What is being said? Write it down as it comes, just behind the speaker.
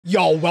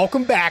Yo,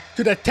 welcome back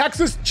to the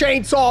Texas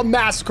Chain Saw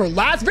Massacre.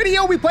 Last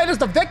video, we played as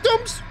the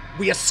victims.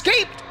 We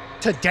escaped.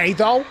 Today,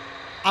 though,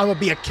 I'm gonna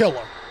be a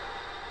killer.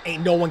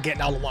 Ain't no one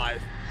getting out alive.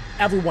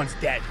 Everyone's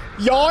dead.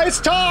 Yo, it's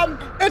time.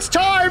 It's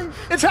time.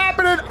 It's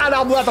happening. And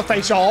I'm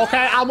Leatherface, y'all,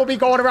 okay? I'm gonna be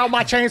going around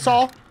my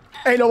chainsaw.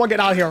 Ain't no one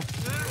getting out of here.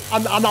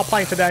 I'm not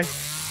playing today.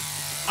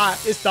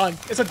 It's done.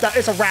 It's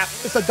a wrap.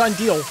 It's a done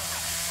deal.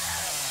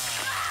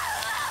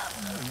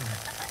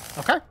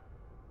 Okay.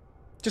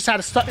 Just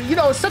had to, you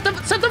know, set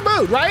the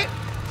mood, right?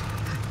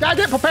 Gotta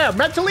get prepared.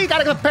 Mentally,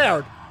 gotta get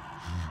prepared.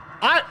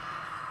 Alright.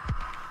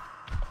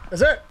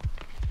 That's it.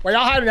 Where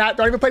y'all hiding at?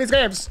 Don't even play these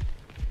games.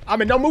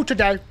 I'm in no mood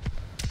today.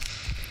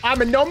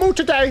 I'm in no mood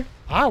today.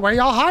 Alright, where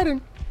y'all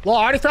hiding? Well,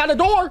 I already found the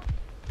door.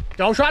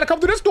 Don't try to come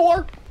through this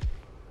door.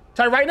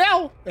 Tell you right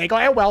now, it ain't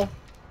gonna end well.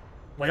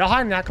 Where y'all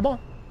hiding at? Come on.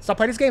 Stop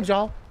playing these games,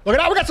 y'all. Look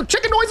at that. We got some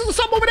chicken noises or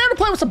something over there to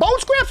play with some bone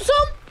scraps or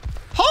something.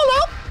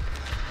 Hold up.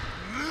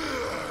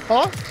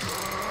 Huh?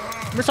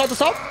 Let me start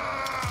this up.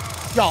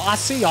 Yo, I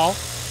see y'all.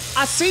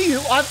 I see you.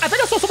 I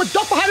think I saw someone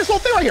duck behind this little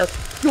thing right here.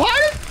 You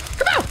hiding?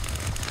 Come out.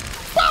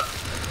 Pop.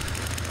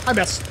 I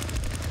missed.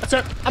 That's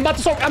it. I'm about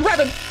to start. I'm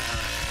revving.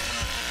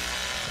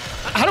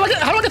 How do I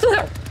get through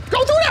here?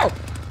 Go through there.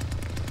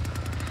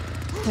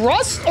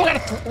 Thrust? Oh, I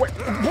gotta wait.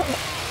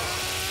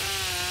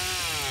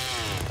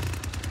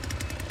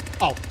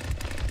 Oh.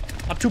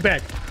 I'm too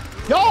big.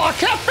 Yo, I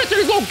can't fit through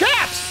these little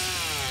gaps.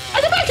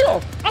 I get back here.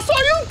 I saw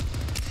you.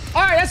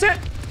 All right, that's it.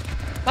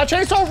 My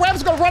chainsaw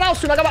rev's gonna run out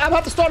soon. I'm gonna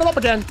have to start it up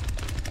again.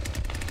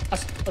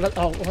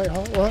 Oh, wait,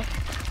 what?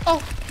 Oh,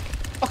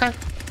 okay.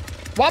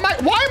 Why am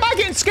I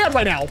getting scared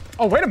right now?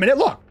 Oh, wait a minute,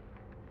 look.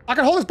 I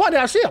can hold this button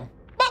and I see him.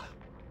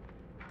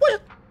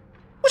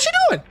 What's she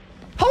doing?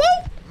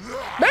 Hello?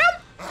 Ma'am?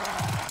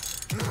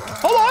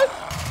 Hold on.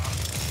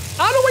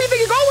 I don't know where you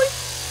think you're going.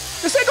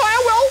 This ain't going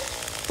out well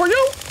for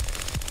you.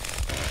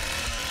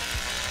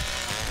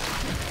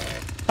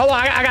 Hold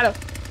on, I gotta,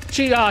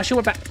 she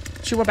went back.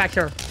 She went back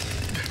here.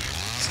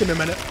 Just give me a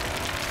minute.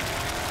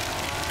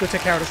 Go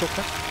take care of this real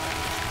quick.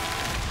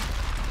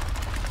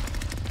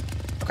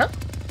 Okay.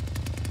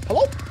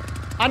 Hello?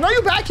 I know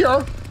you're back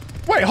here.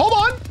 Wait, hold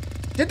on.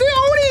 Did they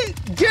already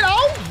get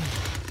out?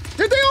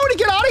 Did they already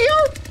get out of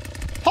here?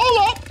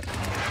 Hold up.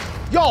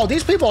 Yo,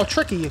 these people are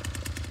tricky.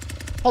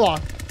 Hold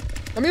on.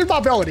 Let me use my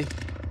ability.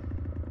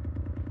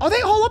 Are they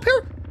all up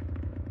here?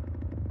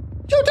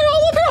 Yo, they're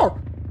all up here.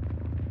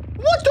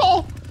 What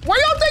the? Where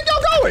y'all think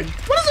y'all going?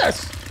 What is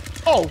this?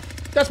 Oh,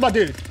 that's my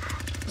dude.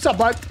 What's up,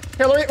 bud?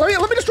 Here, let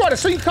me destroy this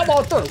so you can come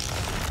on through.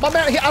 My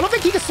man, I don't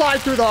think he can slide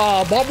through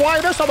the barbed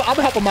wire there, so I'm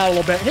gonna help him out a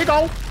little bit. Here you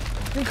go.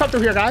 You can come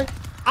through here, guy.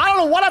 I don't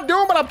know what I'm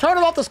doing, but I'm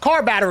turning off this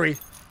car battery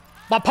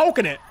by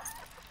poking it.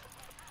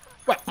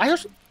 What? I hear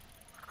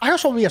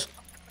someone be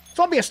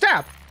a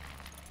stab.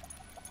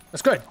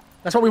 That's good.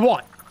 That's what we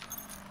want.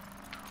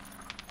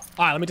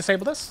 All right, let me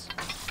disable this.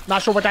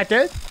 Not sure what that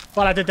did,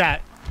 but I did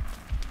that.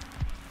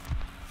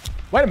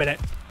 Wait a minute.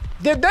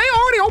 Did they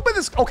already open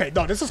this? Okay,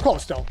 no, this is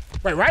closed still.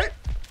 Wait, right?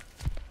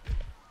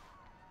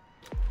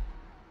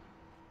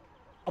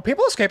 Are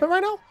people escaping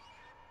right now?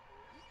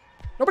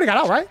 Nobody got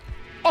out, right?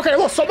 Okay,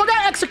 look, someone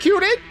got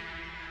executed.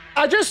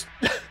 I just...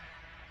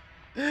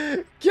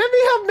 Give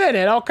me a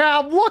minute, okay?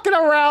 I'm looking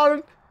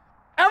around.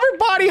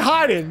 Everybody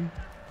hiding.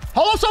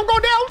 Hold on, something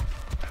going down.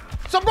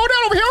 Something going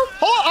down over here.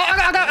 Hold on,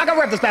 I gotta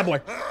rev this bad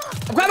boy.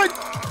 I'm coming.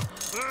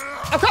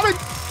 I'm coming.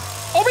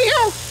 Over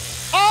here.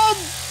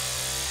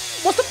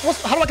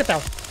 How do I get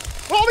down?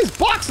 What are all these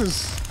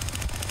boxes?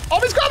 Oh,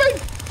 he's coming.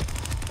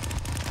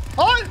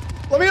 All right,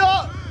 let me,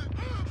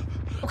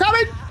 I'm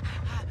coming.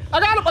 I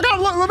got him.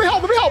 Let me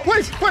help.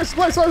 Please.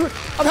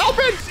 I'm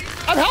helping.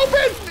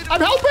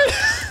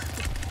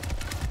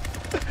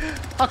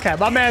 Okay,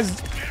 my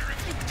man's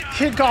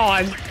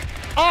gone.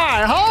 All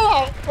right, hold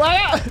on.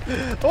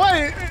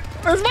 Wait,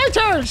 it's my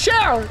turn.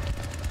 Share.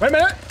 Wait a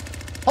minute.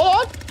 Hold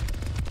on.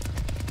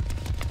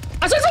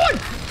 I see someone.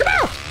 Come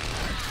here.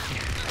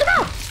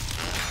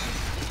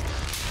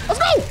 Let's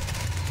go.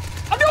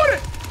 I'm doing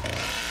it.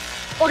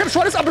 Oh, I can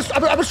destroy this. I'm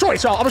destroying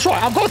it, y'all. I'm destroying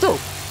it. I'm going through.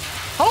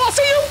 Hello, I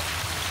see you.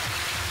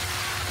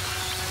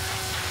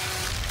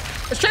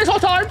 It's chainsaw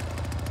time.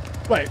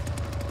 Wait.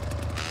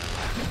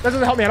 That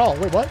doesn't help me at all.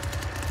 Wait, what?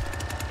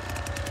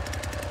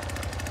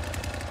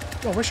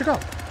 Yo, where'd she go?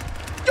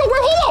 Yo,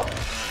 wait, hold up!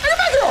 Hey, get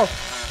back here!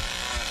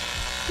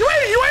 You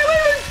ain't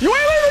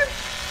leaving!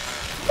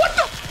 What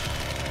the?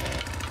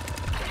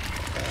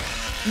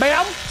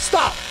 Ma'am,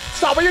 stop!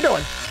 Stop what you're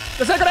doing!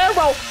 This ain't gonna end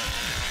well!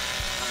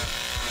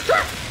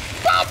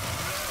 Stop!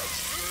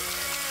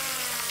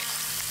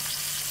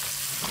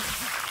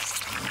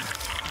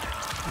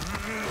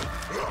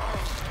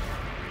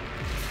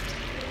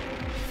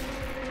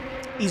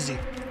 Easy.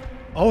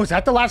 Oh, is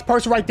that the last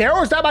person right there,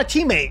 or is that my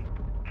teammate?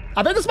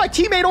 I bet this is my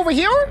teammate over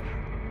here.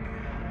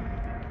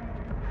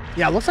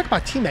 Yeah, it looks like my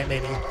teammate,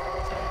 maybe.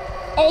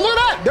 Oh, look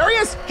at that! There he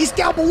is! He's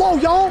down below,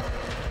 y'all!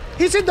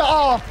 He's in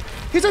the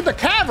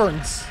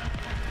caverns!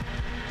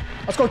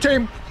 Let's go,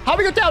 team! How do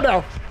we get down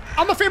there?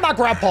 I'm gonna feed my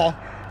grandpa.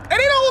 And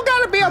it don't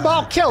gotta be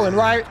about killing,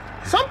 right?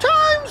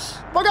 Sometimes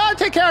we gotta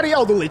take care of the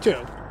elderly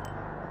too.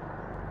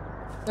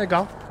 There you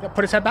go. Yeah,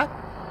 put his head back.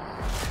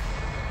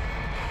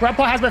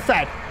 Grandpa has been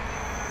fed.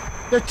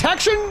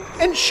 Detection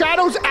and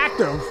shadows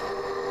active.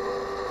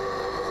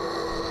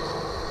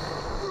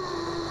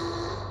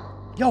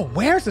 Yo,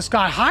 where's this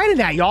guy hiding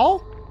at,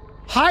 y'all?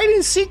 Hide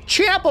and seek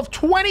champ of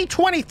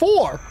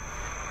 2024.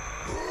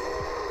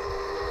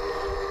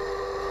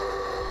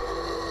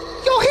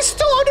 Yo, he's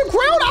still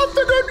underground. I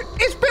figured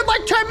it's been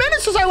like 10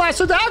 minutes since I last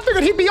saw that. I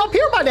figured he'd be up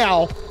here by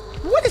now.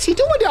 What is he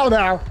doing down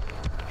there?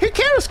 He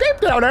can't escape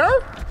down there.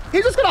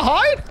 He's just gonna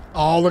hide?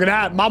 Oh, look at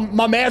that.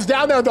 My man's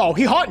down there though.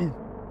 He hunting.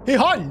 He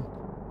hunting.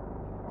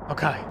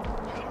 Okay.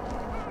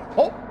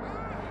 Oh,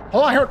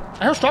 hold on.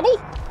 I hear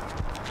struggle.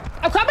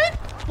 I'm coming.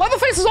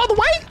 Leatherface is on the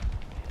way.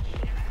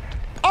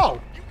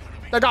 Oh,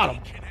 they got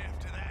him.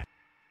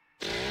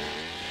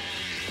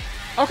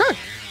 Okay.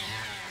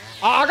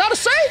 I gotta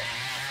say,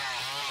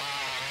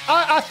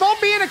 I thought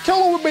being a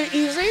killer would be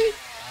easy.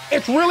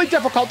 It's really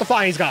difficult to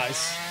find these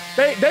guys.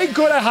 They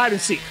good at hide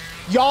and seek.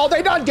 Y'all,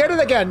 they done did it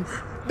again.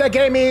 They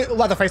gave me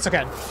Leatherface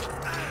again.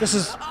 This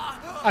is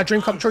a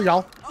dream come true,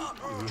 y'all.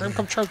 Dream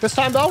come true. This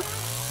time though,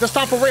 this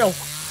time for real.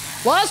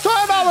 Last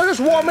time I was just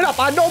warming up.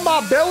 I know my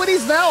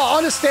abilities now. I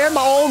understand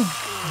my own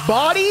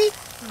body.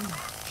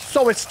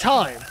 So it's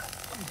time.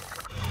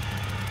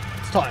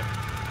 It's time.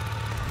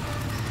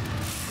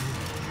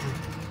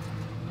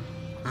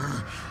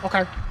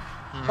 Okay.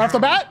 Right off the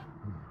bat,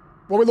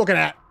 what are we looking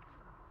at?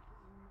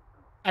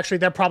 Actually,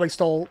 they're probably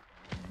still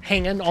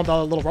hanging on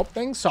the little rope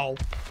thing, so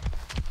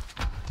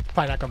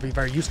probably not gonna be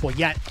very useful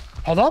yet.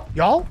 Hold up,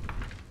 y'all.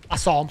 I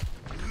saw him.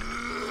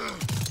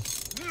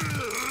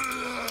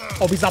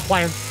 Oh, he's not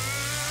playing.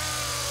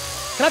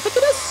 Can I fit to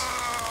this?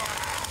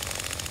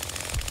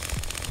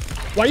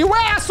 Where you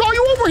at? I saw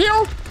you over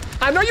here.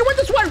 I know you went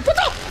this way. What's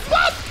up?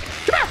 What?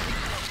 Come here.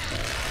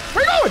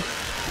 Where you going?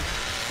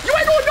 You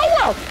ain't going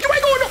nowhere. You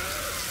ain't going no.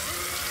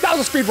 That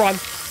was a speed run.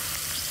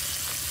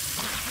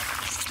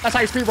 That's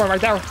how you speed run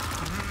right there. All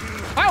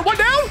right, one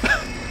down.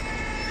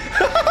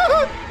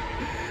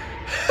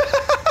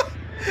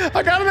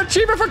 I got an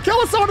achievement for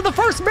killing someone in the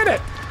first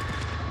minute.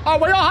 Oh,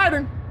 where y'all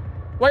hiding?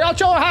 Where y'all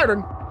chilling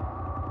hiding?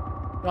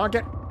 Y'all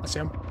get. I see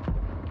him.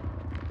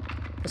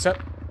 That's it.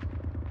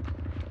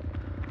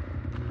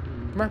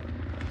 Come here.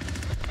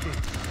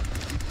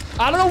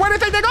 I don't know where they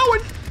think they're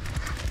going.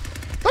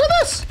 Look at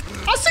this.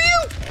 I see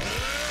you.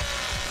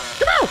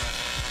 Come here.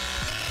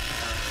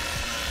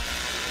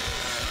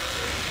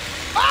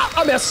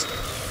 Ah, I missed.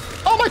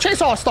 Oh, my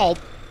chainsaw stalled.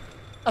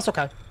 That's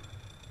okay.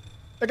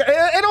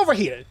 It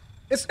overheated.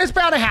 It's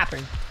bound to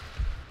happen.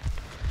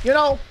 You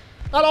know,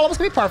 not all of us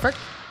can be perfect.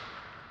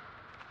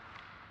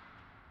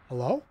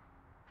 Hello?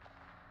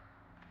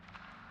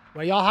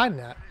 Where y'all hiding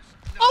at?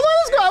 Oh, look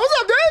at this guy. What's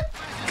up,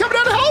 dude? Coming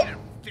down to help?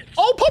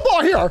 Oh,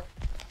 Papa here. All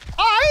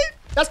right.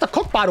 That's the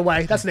cook, by the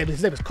way. That's his name.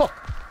 His name is Cook.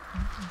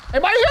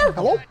 Anybody here?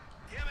 Hello?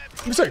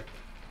 Let me see. Look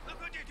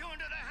what you're doing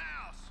to the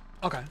house.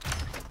 Okay.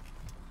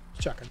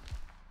 Checking.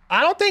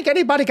 I don't think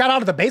anybody got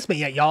out of the basement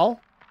yet, y'all.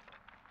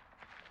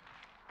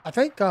 I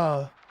think,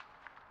 I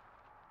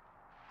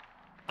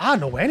don't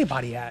know where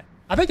anybody at.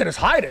 I think they're just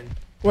hiding.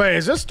 Wait,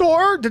 is this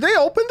door? Did they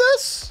open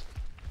this?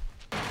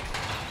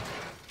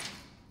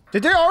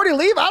 Did they already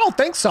leave? I don't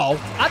think so.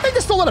 I think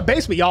they're still in the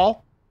basement,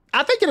 y'all.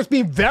 I think it's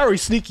being very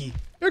sneaky.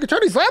 You can turn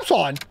these lamps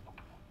on.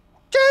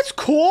 That's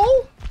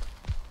cool.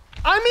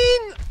 I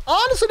mean,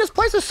 honestly, this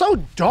place is so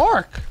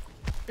dark.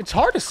 It's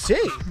hard to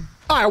see.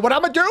 All right, what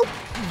I'm gonna do,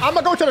 I'm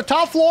gonna go to the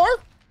top floor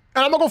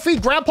and I'm gonna go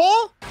feed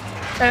Grandpa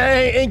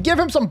and give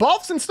him some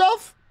buffs and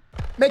stuff.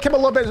 Make him a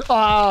little bit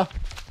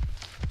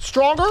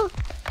stronger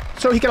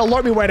so he can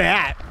alert me where they're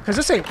at. Cause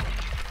this ain't,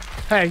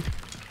 hey,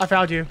 I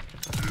found you.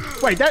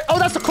 Wait, oh,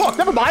 that's the cook,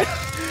 never mind.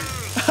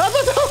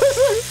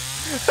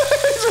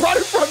 He's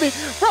running from me.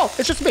 Bro,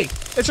 it's just me.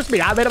 It's just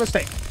me, I made a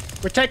mistake.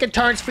 We're taking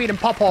turns feeding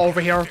Papa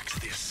over here.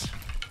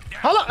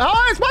 Hello,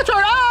 oh, it's my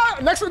turn. Ah,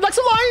 next in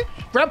line.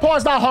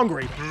 Grandpa's not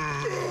hungry.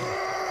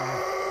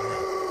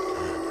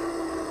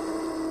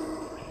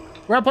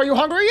 Grandpa, you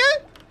hungry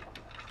yet?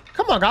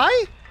 Come on, guy.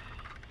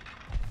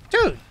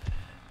 Dude.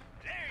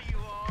 There you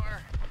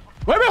are.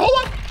 Wait a minute,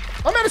 hold on.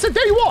 Oh, man, I said,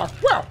 there you are.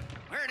 Where?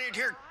 Where did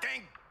your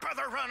dang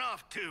brother run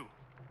off to?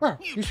 Where?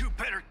 You two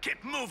better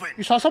get moving.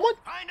 You saw someone?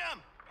 Find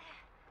him.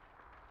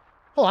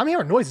 Oh, I'm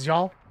hearing noises,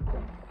 y'all.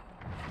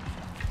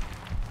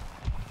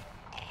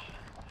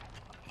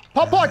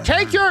 Papa,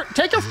 take your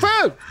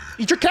food.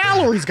 Eat your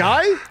calories,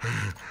 guy.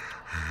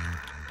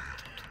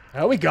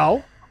 There we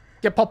go.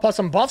 Get Papa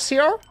some buffs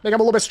here. Make him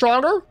a little bit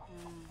stronger.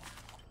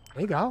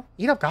 There you go.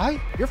 Eat up,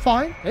 guy. You're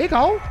fine. There you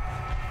go.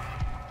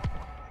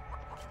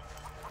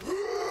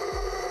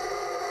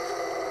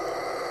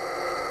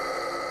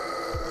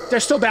 They're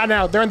still down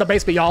now. They're in the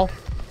basement, y'all.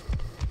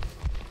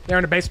 They're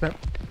in the basement.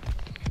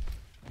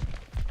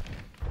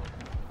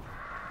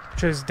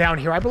 Which is down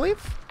here, I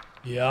believe.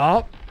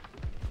 Yup.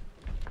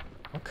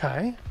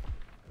 Okay.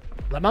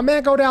 Let my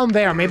man go down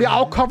there. Maybe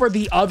I'll cover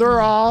the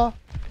other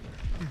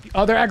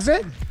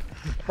exit.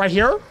 Right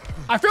here.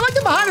 I feel like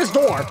they're behind this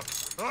door.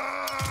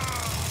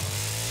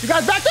 You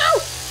guys back there?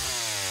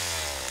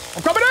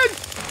 I'm coming in.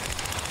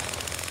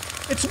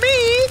 It's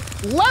me,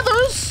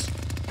 Leathers.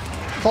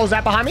 Close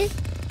that behind me.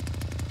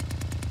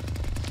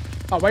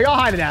 Oh, where y'all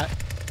hiding at?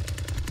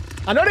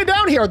 I know they're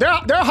down here.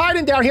 They're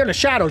hiding down here in the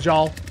shadows,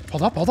 y'all.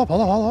 Hold up. I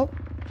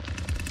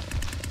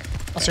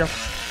see them.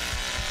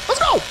 Let's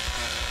go.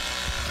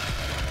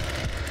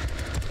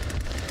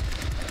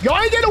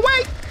 Y'all ain't getting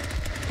away.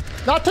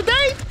 Not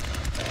today.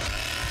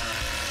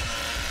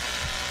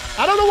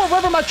 I don't know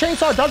whatever my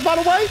chainsaw does, by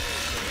the way.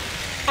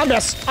 I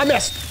missed.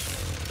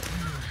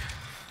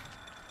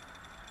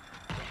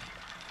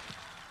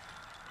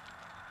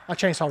 My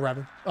chainsaw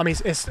revving. I mean,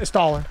 it's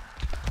stalling.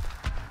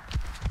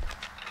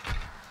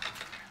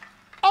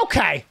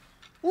 Okay,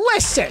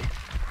 listen.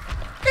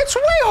 It's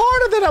way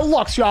harder than it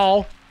looks,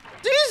 y'all.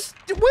 We're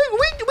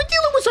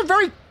dealing with some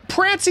very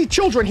prancy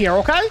children here,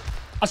 okay?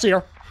 I see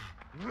her.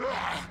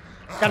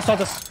 Gotta start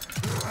this.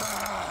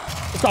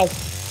 Let's go.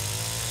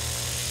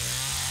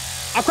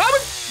 I'm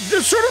coming.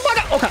 As soon as I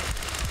got... Okay.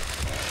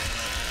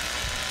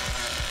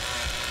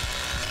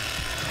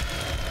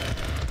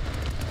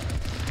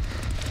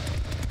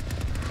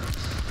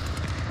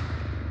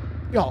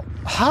 Yo,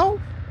 how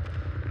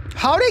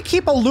they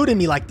keep eluding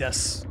me like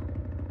this?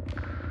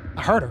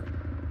 I heard her.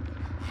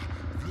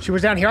 She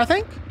was down here, I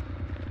think?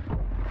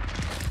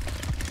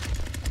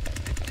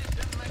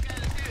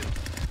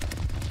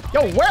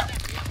 Yo, where?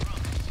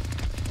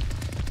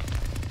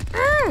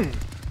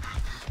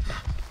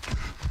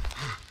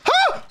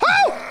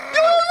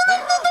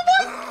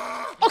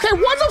 Okay,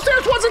 one's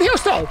upstairs, one's in here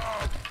still.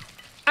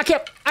 I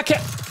can't.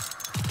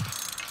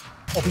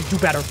 Oh, we do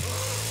better.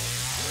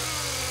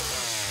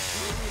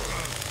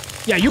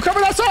 Yeah, you cover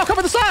that side, I'll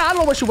cover the side. I don't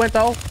know where she went,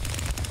 though.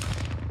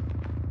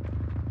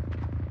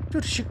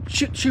 Dude, she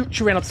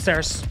ran up the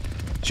stairs.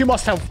 She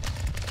must have.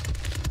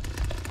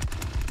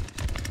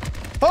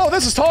 Oh,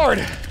 this is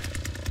hard.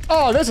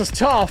 Oh, this is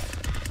tough.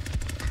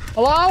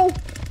 Hello?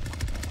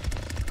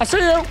 I see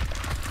you.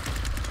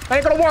 That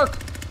ain't gonna work.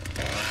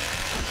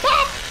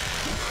 Ah!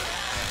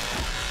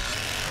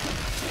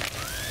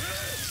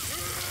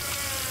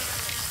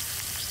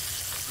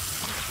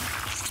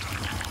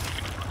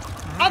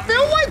 I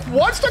feel like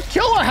once the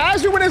killer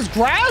has you in his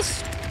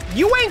grasp,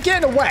 you ain't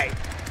getting away.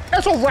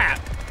 It's a wrap.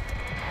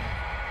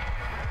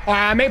 All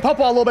right, I made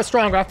Papa a little bit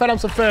stronger. I fed him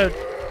some food.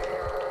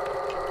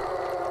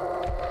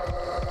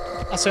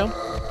 I see him.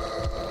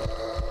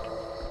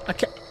 I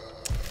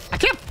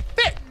can't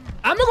fit.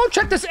 I'm gonna go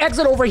check this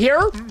exit over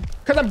here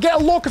because I'm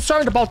getting a little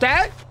concerned about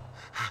that.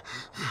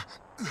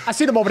 I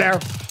see them over there.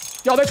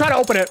 Yo, they're trying to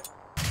open it.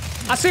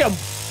 I see them.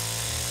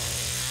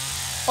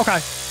 Okay,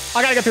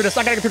 I gotta get through this.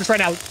 I gotta get through this right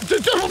now.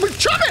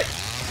 Chop it!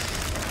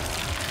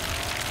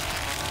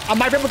 I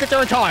might be able to get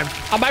there in time.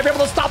 I might be able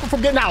to stop them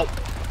from getting out.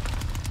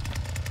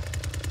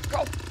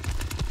 Go.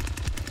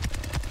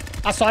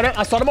 I saw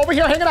them over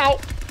here hanging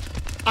out.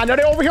 I know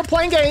they're over here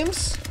playing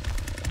games.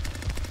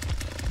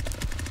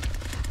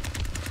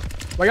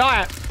 Where y'all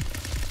at?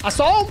 I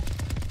saw them.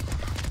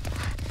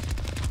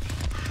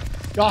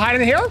 Y'all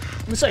hiding in here?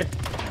 Let me see.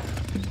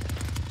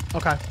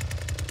 Okay.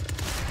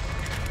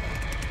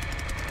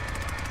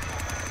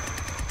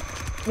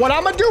 What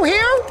I'm gonna do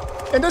here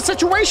in this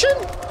situation,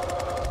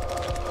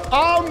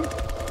 I'm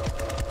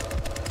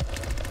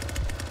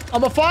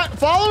gonna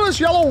follow this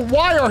yellow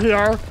wire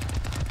here.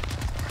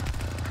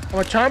 I'm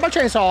gonna turn my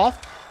chainsaw off,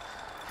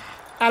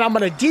 and I'm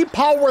gonna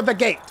depower the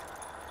gate.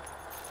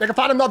 They can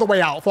find another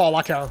way out for all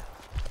I care.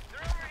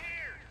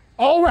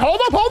 Oh, wait, hold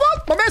up!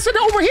 My man's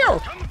sitting over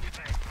here.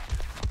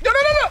 No!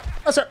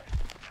 That's it.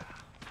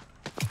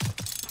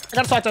 I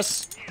gotta start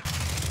this.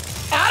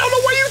 I don't know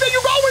where you think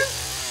you're going.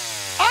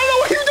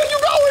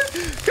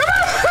 Come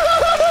here!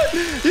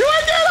 You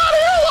ain't getting out of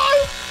here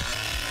alive!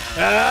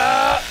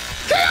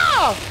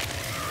 Yeah!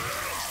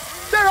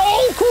 They're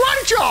all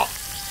karate chop!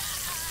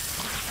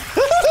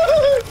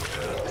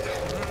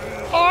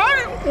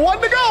 Alright,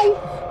 one to go.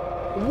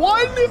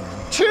 1,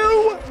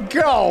 2,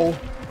 go.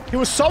 He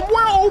was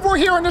somewhere over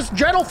here in this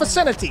general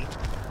vicinity.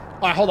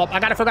 Alright, hold up. I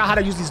gotta figure out how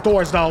to use these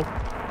doors, though.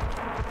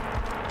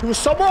 He was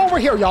somewhere over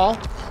here, y'all.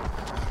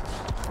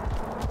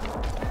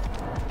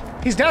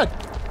 He's dead.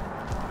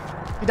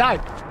 He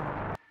died.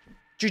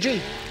 GG.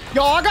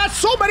 Yo, I got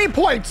so many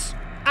points.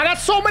 I'm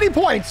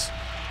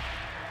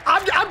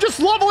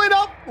just leveling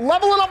up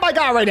my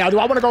guy right now. Do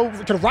I want to go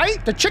to the right?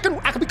 The chicken,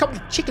 I can become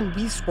the chicken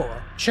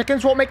whisperer.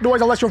 Chickens won't make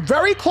noise unless you're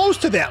very close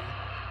to them.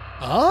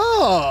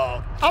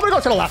 Oh. I'm gonna go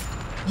to the left.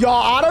 Yo,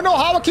 I don't know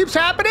how it keeps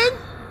happening,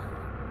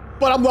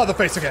 but I'm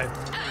Leatherface again.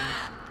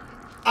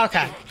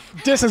 Okay.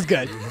 This is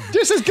good.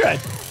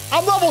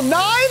 I'm level 9.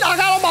 I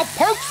got all my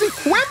perks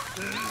equipped.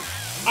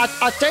 I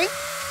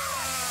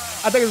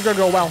think it's gonna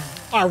go well.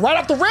 All right, right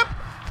off the rip,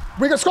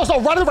 we're just gonna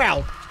start running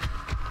around.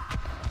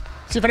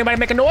 See if anybody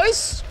make a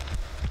noise.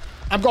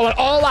 I'm going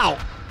all out.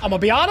 I'm gonna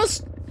be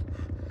honest.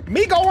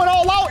 Me going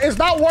all out is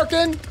not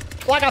working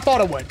like I thought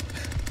it would.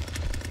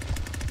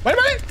 Wait a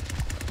minute.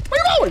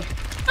 Where you going?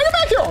 I'm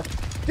back here.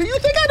 Do you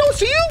think I don't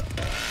see you?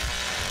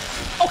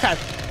 Okay.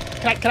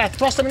 Can I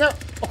thrust him in there?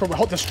 Okay, we'll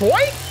hold destroy.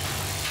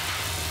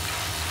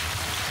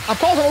 I'm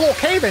causing a little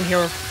cave in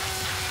here.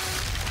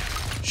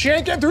 She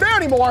ain't getting through there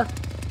anymore.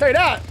 Tell you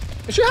that.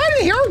 Is she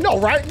hiding here? No,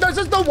 right?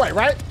 There's no way,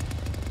 right?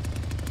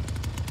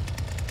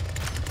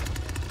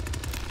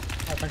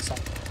 I think so.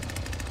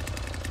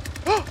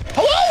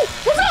 Hello?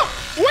 What's up?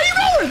 Where are you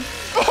going?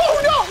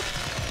 Oh, no.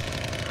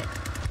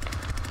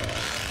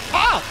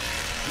 Ah.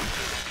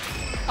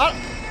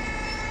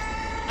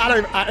 I don't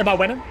even, am I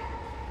winning?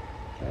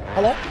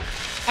 Hello?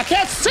 I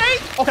can't see.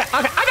 Okay,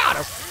 I got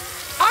her.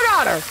 I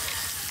got her.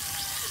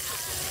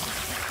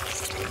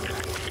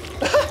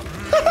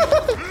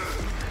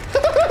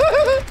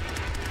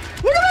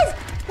 Look at this!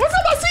 What's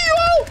up? I see you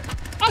all!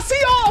 I see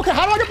y'all! Okay,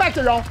 how do I get back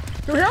there, y'all?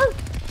 Through here?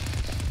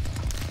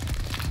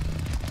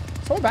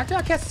 Someone back there?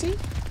 I can't see.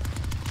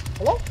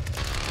 Hello?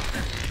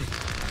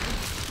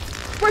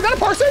 Wait, is that a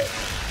person?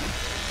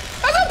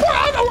 That's a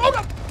person! Oh,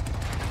 God.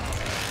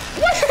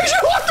 Why did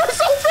you walk through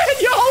so big,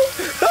 yo?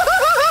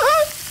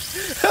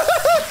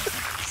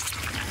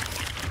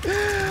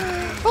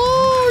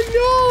 Oh,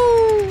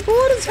 no!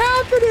 What is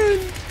happening?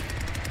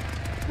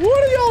 What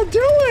are y'all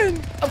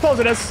doing? I'm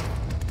closing this.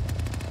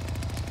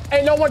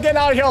 Ain't no one getting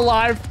out of here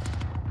alive.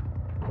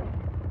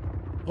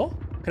 Oh, okay,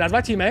 that's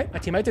my teammate. My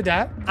teammate did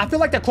that. I feel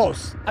like they're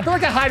close. I feel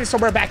like they're hiding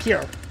somewhere back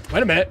here.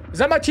 Wait a minute. Is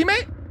that my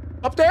teammate?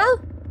 Up there?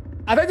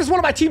 I think this is one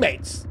of my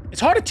teammates. It's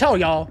hard to tell,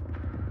 y'all.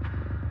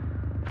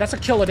 That's a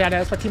killer down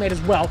there. That's my teammate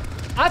as well.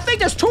 I think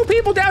there's 2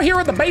 people down here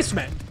in the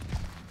basement.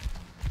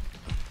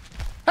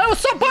 Hey,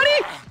 what's up,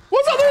 buddy?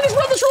 What's up? Let me just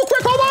run this real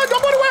quick. Hold on.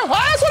 Don't go anywhere.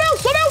 Ah, slow down.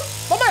 Slow down.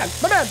 My man.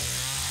 My man.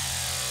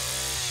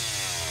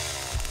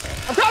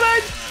 I'm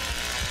coming!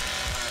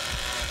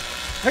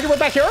 I think we're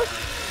back here.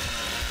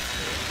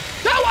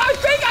 No, I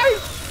think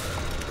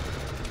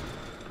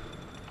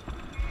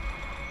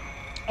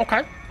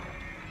Okay.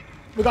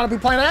 We're gonna be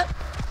playing that?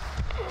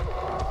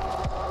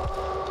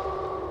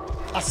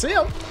 I see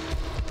him.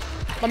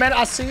 My man,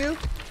 I see you.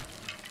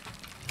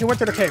 He went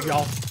through the cave,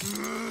 y'all.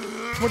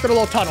 Went through the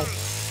little tunnel.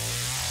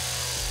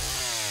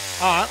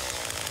 Alright.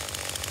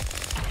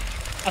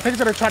 I think he's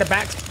gonna try to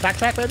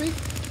backtrack, maybe?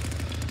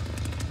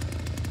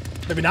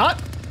 Maybe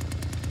not?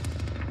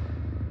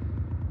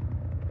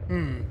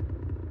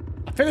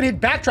 I figured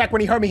he'd backtrack when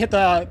he heard me hit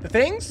the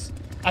things.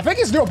 I think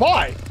he's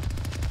nearby.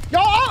 Yo,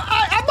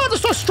 I'm about to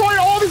start destroying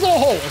all these little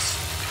holes.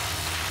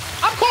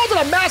 I'm causing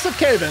a massive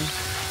cave-in.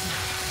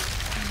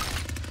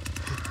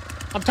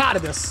 I'm tired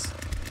of this.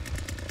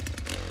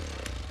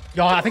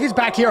 Yo, I think he's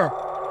back here.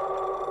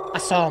 I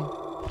saw him.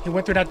 He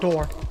went through that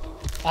door.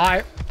 All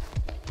right.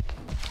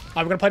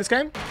 We're gonna play this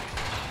game?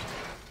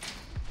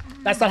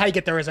 That's not how you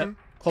get there, is it?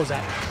 Close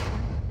that.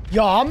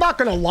 Yo, I'm not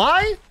gonna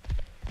lie.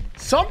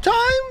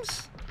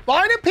 Sometimes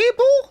finding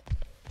people,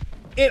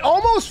 it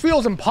almost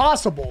feels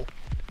impossible.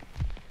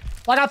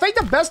 Like, I think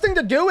the best thing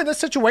to do in this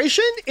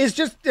situation is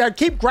just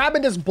keep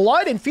grabbing this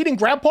blood and feeding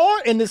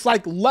Grandpa and just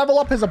like level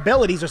up his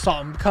abilities or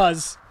something.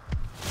 Because,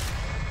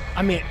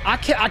 I mean, I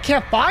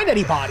can't find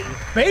anybody.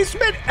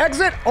 Basement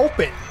exit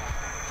open.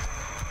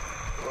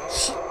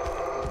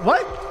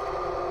 What?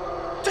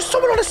 There's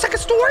someone on the 2nd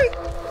story?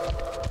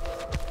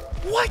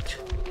 What?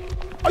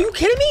 Are you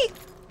kidding me?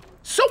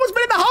 Someone's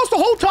been in the house the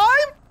whole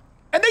time?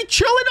 And they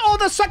chilling on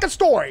the 2nd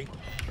story?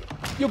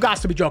 You got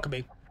to be joking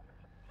me.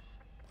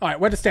 All right,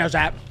 where the stairs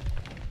at?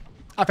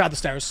 I found the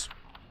stairs.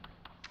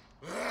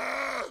 All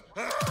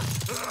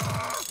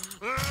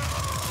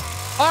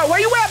right, where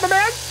you at, my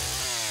man?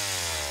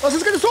 Let's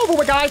just get this over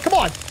with, guys. Come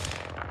on.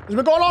 It's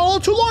been going on a little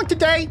too long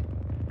today.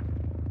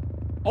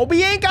 OB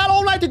ain't got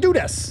all night to do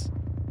this.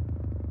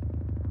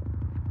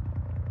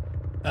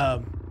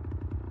 Hello?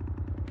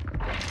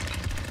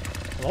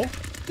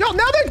 Yo,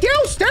 now they're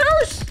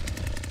downstairs?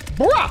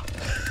 Bruh.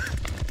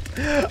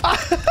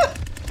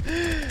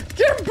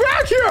 Get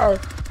back here.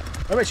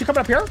 Oh, wait, she coming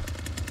up here?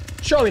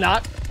 Surely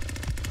not.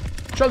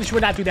 Surely she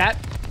would not do that.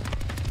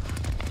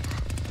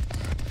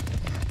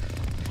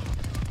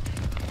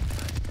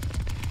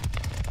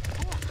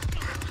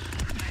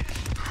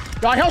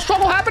 Y'all hear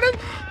struggle happening?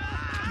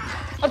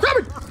 I'm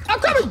coming! I'm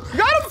coming! You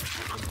got him?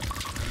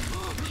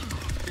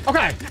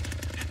 Okay.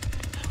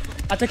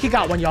 I think he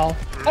got one, y'all.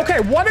 Okay,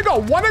 one to go,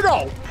 one to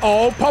go.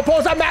 Oh,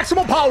 Popo's at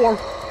maximum power.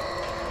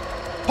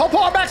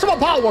 Popo at maximum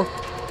power.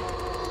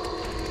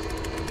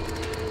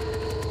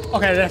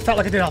 Okay, that felt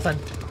like it did nothing.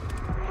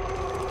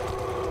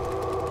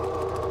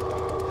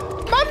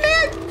 My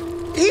man,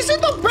 he's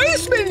in the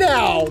basement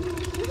now.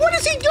 What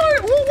is he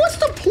doing? What's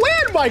the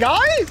plan, my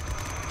guy?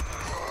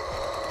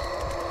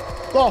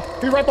 Oh,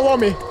 he's right below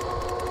me.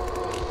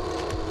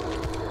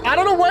 I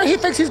don't know where he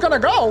thinks he's gonna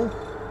go.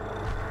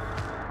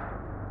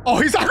 Oh,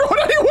 he's not going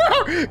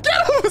anywhere!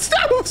 Get him!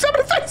 Stab him! Stab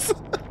him in the face!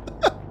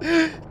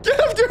 Get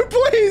him, dude,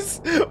 please!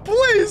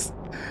 Please!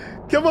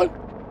 Come on.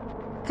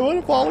 Come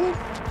on, follow him.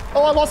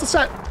 Oh, I lost a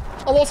set.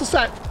 I lost a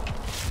set.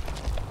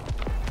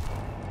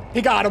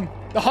 He got him.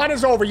 The hunt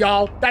is over,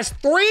 y'all. That's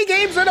 3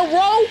 games in a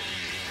row.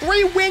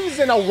 3 wins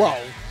in a row.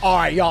 All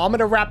right, y'all, I'm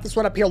gonna wrap this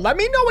one up here. Let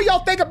me know what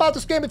y'all think about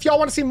this game. If y'all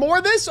want to see more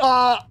of this,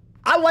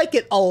 I like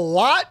it a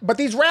lot, but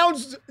these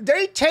rounds,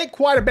 they take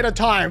quite a bit of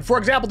time. For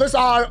example, this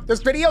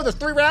video, there's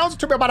 3 rounds, it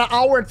took me about 1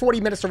 hour and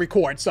 40 minutes to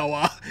record.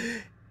 So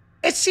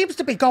it seems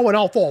to be going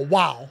on for a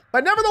while.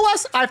 But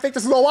nevertheless, I think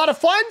this is a lot of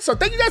fun. So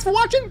thank you guys for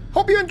watching.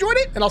 Hope you enjoyed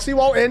it, and I'll see you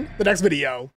all in the next video.